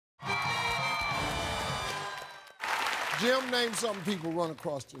Jim, name something people run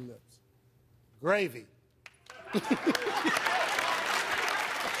across their lips. Gravy.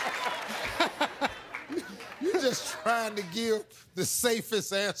 You're just trying to give the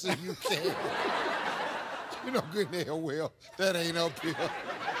safest answer you can. You know good and hell well that ain't up here.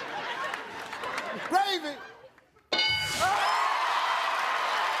 Gravy.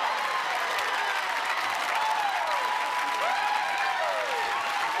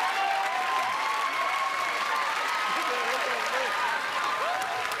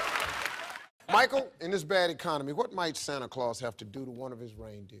 Michael, in this bad economy, what might Santa Claus have to do to one of his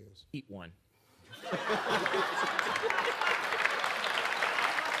reindeers? Eat one. Good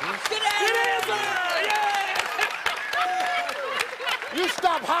answer! Yeah! You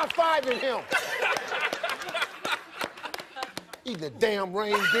stop high-fiving him. Eating a damn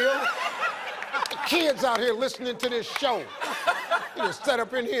reindeer. The kids out here listening to this show. You just sat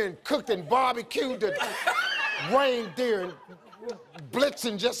up in here and cooked and barbecued the reindeer and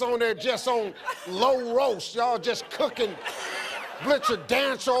Blitzen just on low roast. Y'all just cooking. Blitzer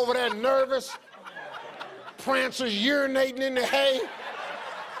Dancer over there nervous. Prancer's urinating in the hay.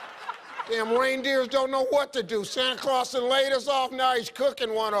 Damn reindeers don't know what to do. Santa Claus done laid us off, now he's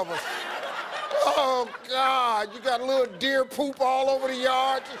cooking one of us. Oh, God, you got a little deer poop all over the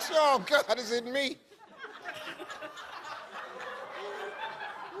yard. Oh, God, is it me?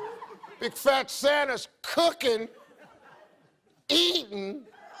 Big fat Santa's cooking, eating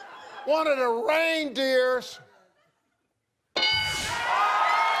one of the reindeers.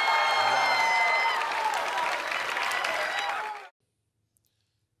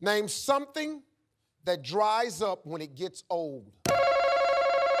 Name something that dries up when it gets old.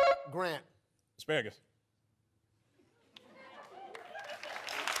 Grant. Asparagus.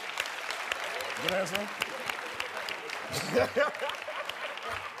 Good answer.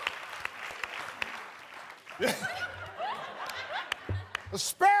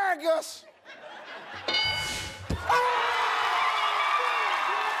 Asparagus.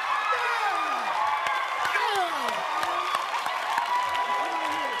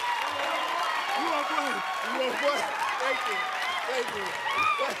 Thank you. Thank you.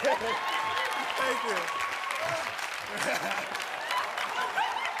 Thank you.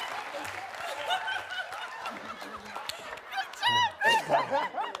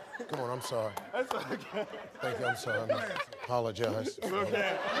 Come on, I'm sorry. That's okay. Thank you, I'm sorry. I apologize. It's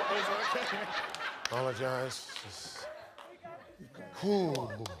okay. It's okay. Apologize. Whew.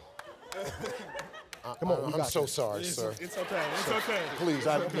 Come on, I'm so sorry, sir. It's okay. It's okay. Please,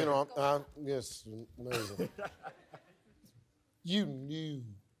 yes, amazing. You knew.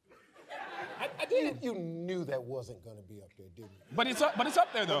 I did. You knew that wasn't going to be up there, didn't you? But it's up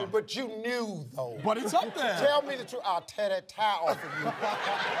there, though. But you knew, though. But it's up there. Tell me the truth. I'll tear that tie off of you.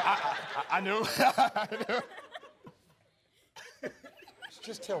 I knew.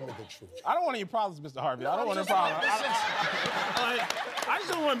 Just tell me the truth. I don't want any problems, Mr. Harvey. I don't want any problems. I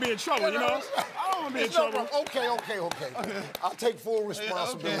just don't want to be in trouble, you know? I don't want to be in trouble. Okay. I'll take full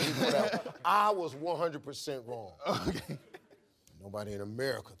responsibility for that. I was 100% wrong. Okay. Nobody in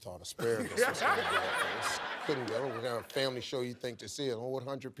America thought asparagus was going to be like this. Couldn't go. What kind of family show you think this is? What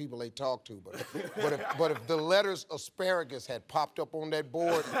 100 people they talk to. But if the letters asparagus had popped up on that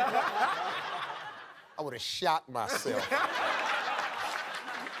board, I would have shot myself.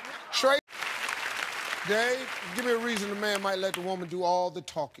 Trey, Dave, give me a reason a man might let the woman do all the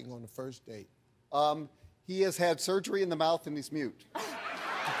talking on the first date. He has had surgery in the mouth and he's mute.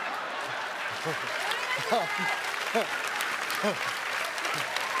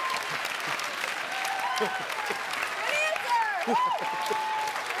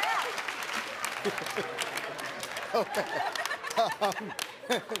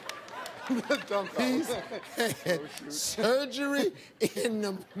 He's had surgery in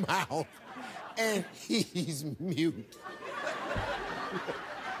the mouth and he's mute.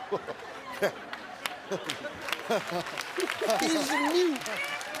 He's mute.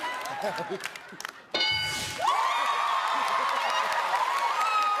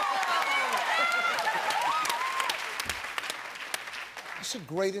 That's the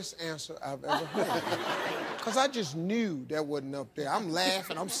greatest answer I've ever heard. Because I just knew that wasn't up there. I'm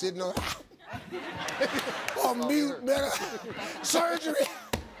laughing, I'm sitting on... Oh, mute, man. Surgery.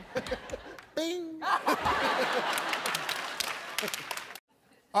 Bing.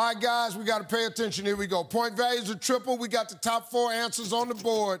 All right, guys, we got to pay attention. Here we go. Point values are triple. We got the top 4 answers on the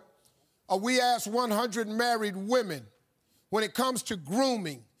board. We asked 100 married women, when it comes to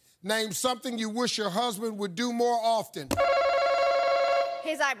grooming, name something you wish your husband would do more often.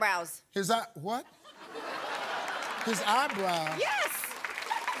 His eyebrows. What? His eyebrows? Yes.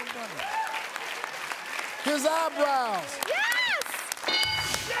 His eyebrows. Yeah!